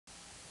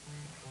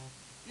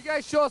You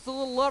guys show us a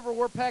little love or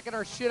we're packing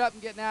our shit up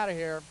and getting out of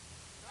here.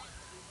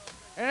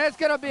 And it's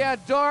going to be a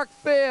dark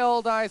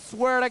field, I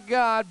swear to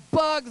God.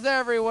 Bugs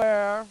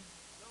everywhere.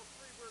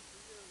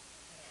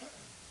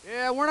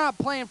 Yeah, we're not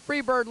playing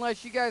Freebird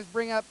unless you guys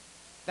bring up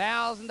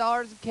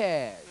 $1,000 of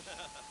cash.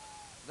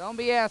 Don't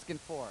be asking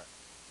for it.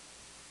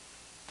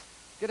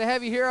 Good to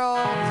have you here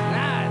all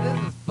tonight.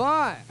 This is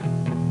fun.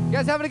 You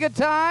guys having a good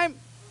time?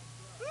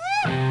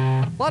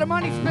 A lot of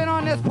money spent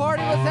on this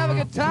party. Let's have a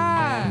good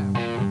time.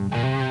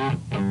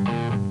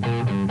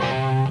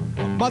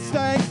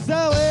 Mustang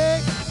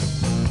selling.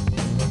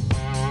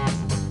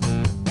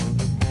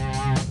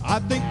 I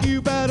think you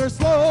better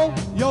slow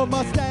your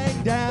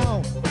Mustang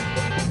down.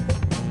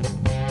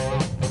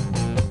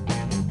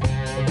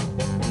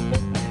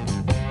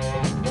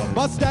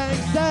 Mustang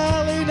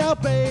Sally now,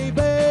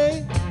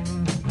 baby.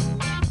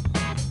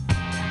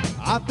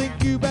 I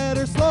think you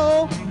better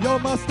slow your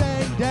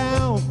Mustang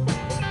down.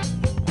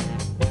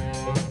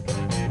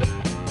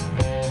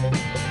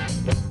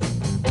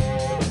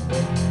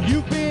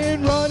 You've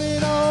been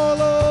running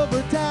all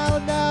over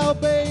town now,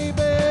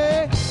 baby.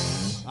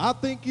 I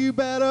think you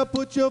better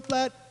put your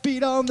flat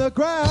feet on the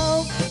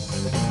ground.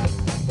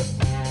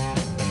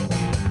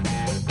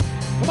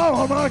 Come on,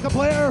 harmonica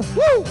player.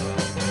 Woo!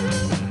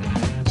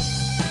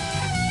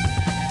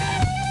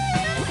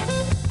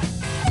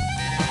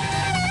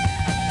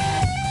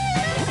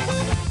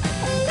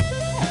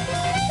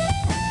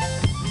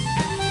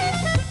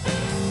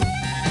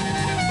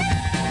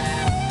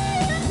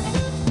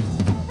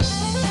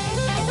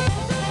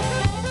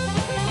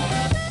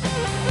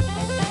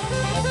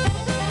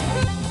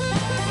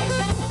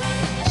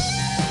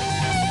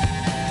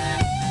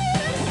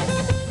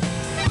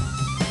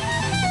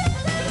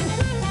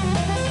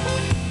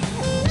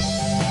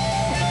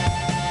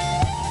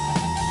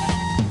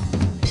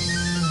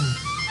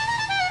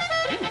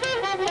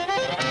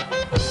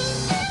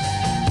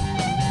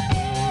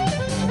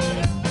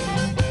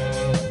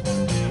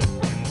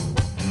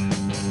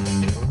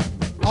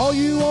 All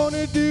you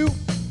wanna do,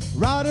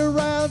 ride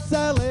around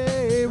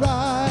Sally,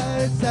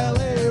 ride,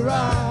 Sally,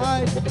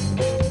 ride.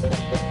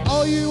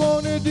 All you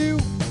wanna do,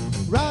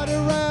 ride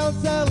around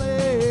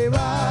Sally,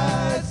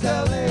 ride,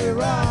 Sally,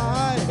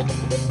 ride.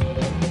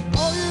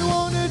 All you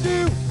wanna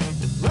do,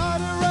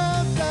 ride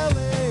around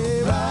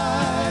Sally,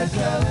 ride,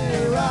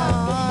 Sally,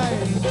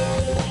 ride.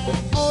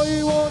 All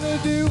you wanna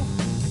do,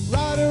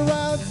 ride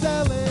around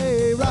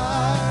Sally,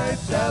 ride,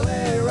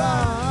 Sally,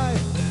 ride.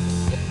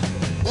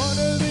 One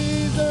of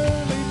these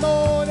early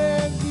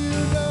mornings, you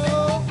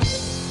know,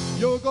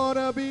 you're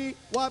gonna be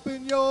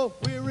wiping your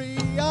weary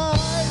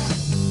eyes.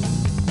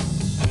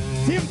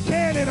 Tim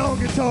Cannon on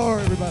guitar,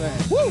 everybody.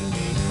 Woo!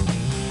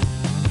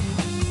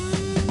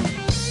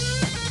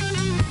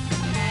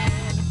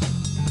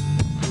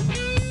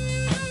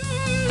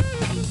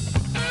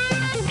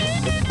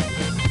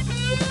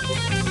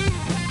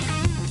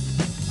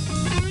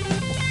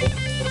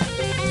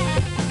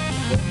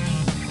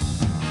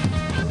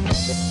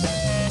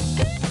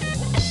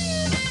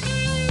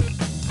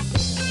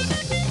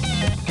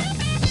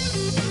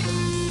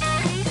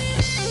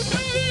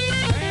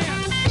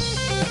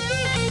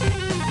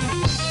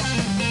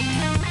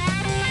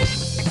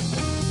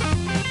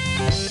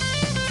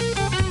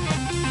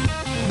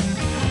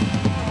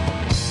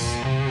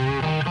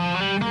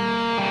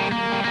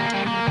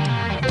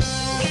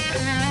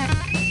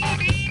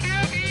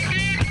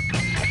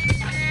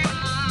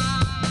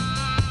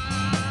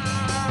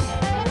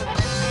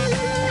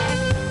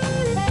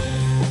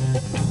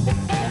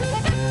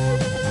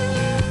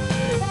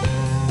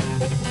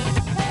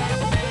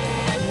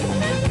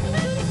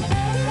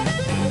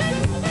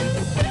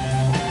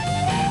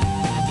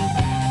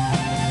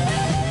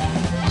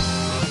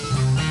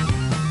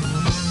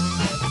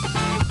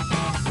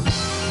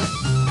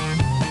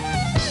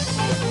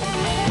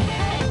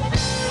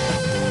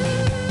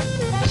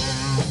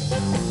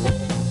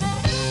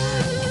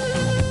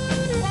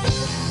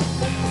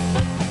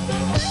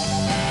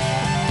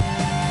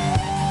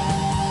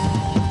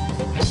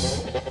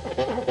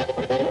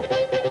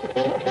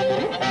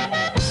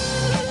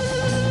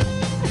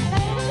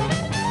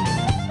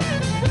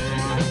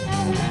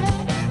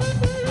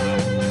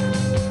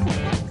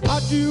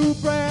 You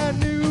brand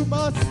new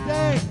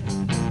Mustang,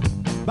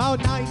 about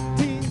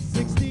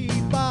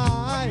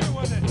 1965.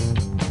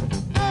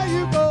 Now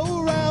you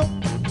go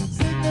around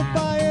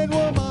signifying,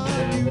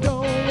 woman, you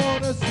don't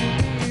wanna see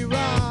me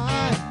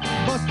ride.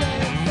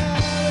 Mustang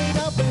Sally,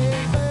 now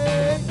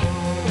baby,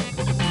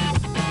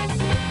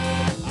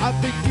 I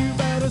think you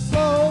better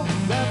slow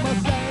that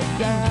Mustang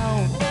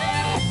down.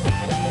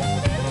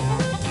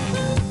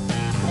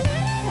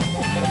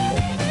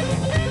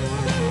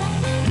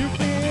 You've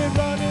been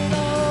running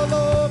all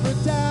over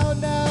town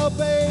now,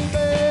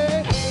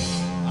 baby.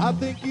 I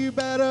think you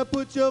better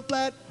put your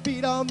flat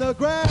feet on the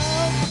ground.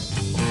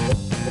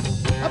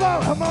 How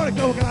about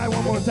harmonica guy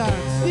one more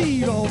time?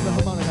 Steve on the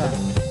harmonica.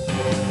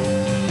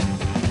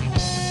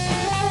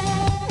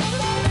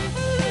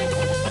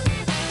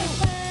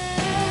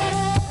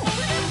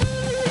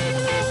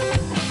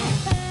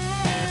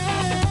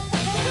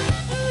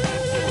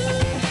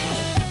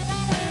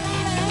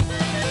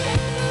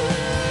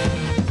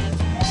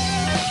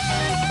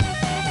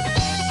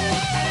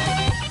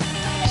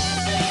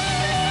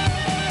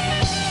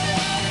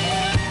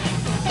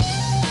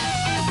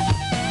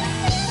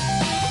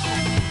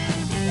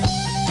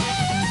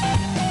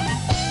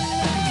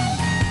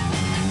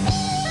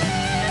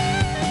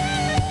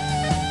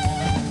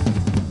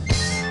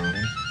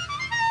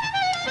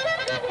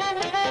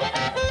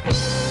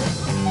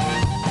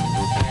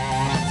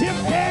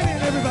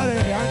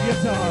 everybody on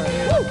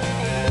guitar. Woo!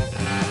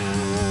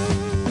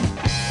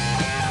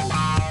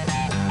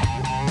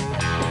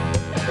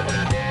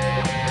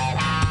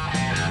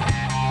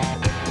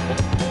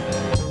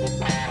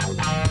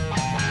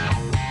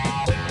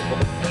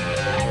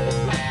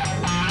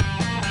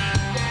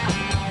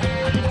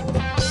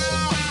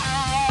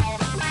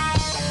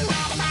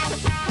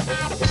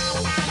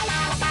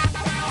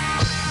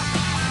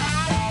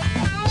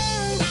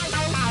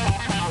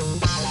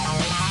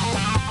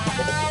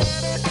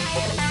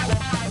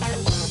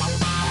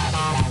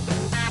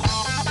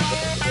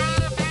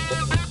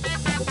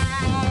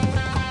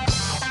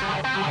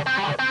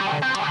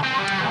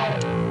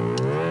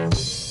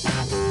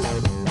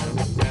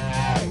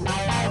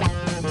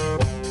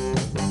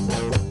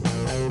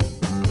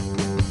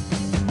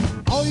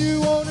 All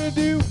you wanna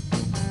do,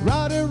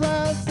 ride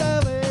around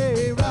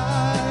Sally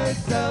ride,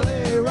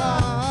 Sally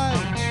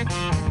ride.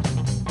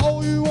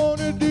 All you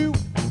wanna do,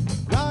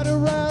 ride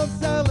around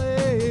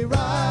Sally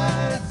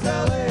ride,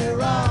 Sally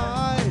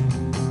ride.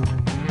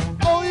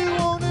 All you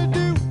wanna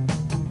do,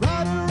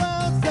 ride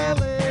around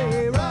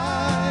Sally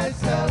ride,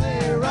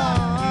 Sally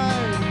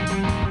ride.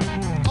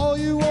 All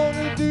you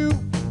wanna do,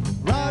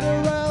 ride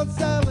around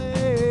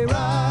Sally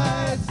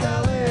ride,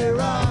 Sally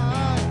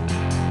ride.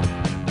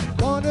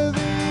 One of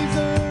these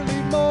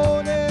early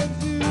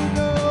mornings, you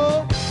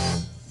know,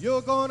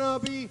 you're gonna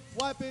be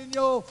wiping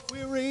your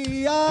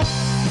weary eyes.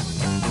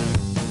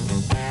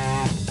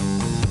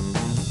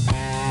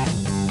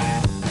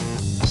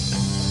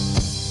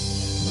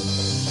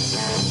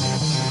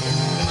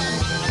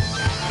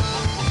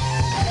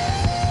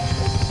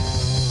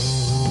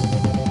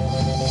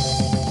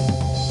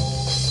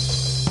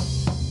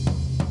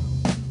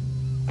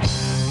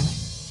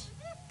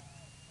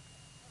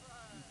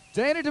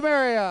 Dana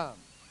DeMaria.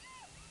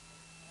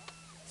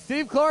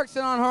 Steve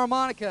Clarkson on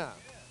harmonica.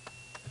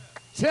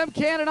 Tim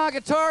Cannon on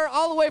guitar,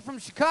 all the way from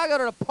Chicago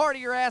to party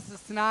your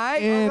asses tonight.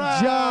 And All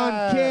right.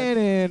 John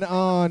Cannon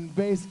on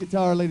bass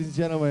guitar, ladies and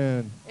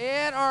gentlemen.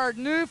 And our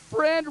new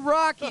friend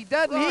Rocky.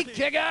 Doesn't he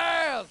kick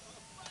ass?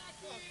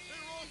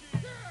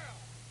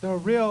 The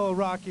real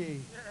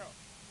Rocky.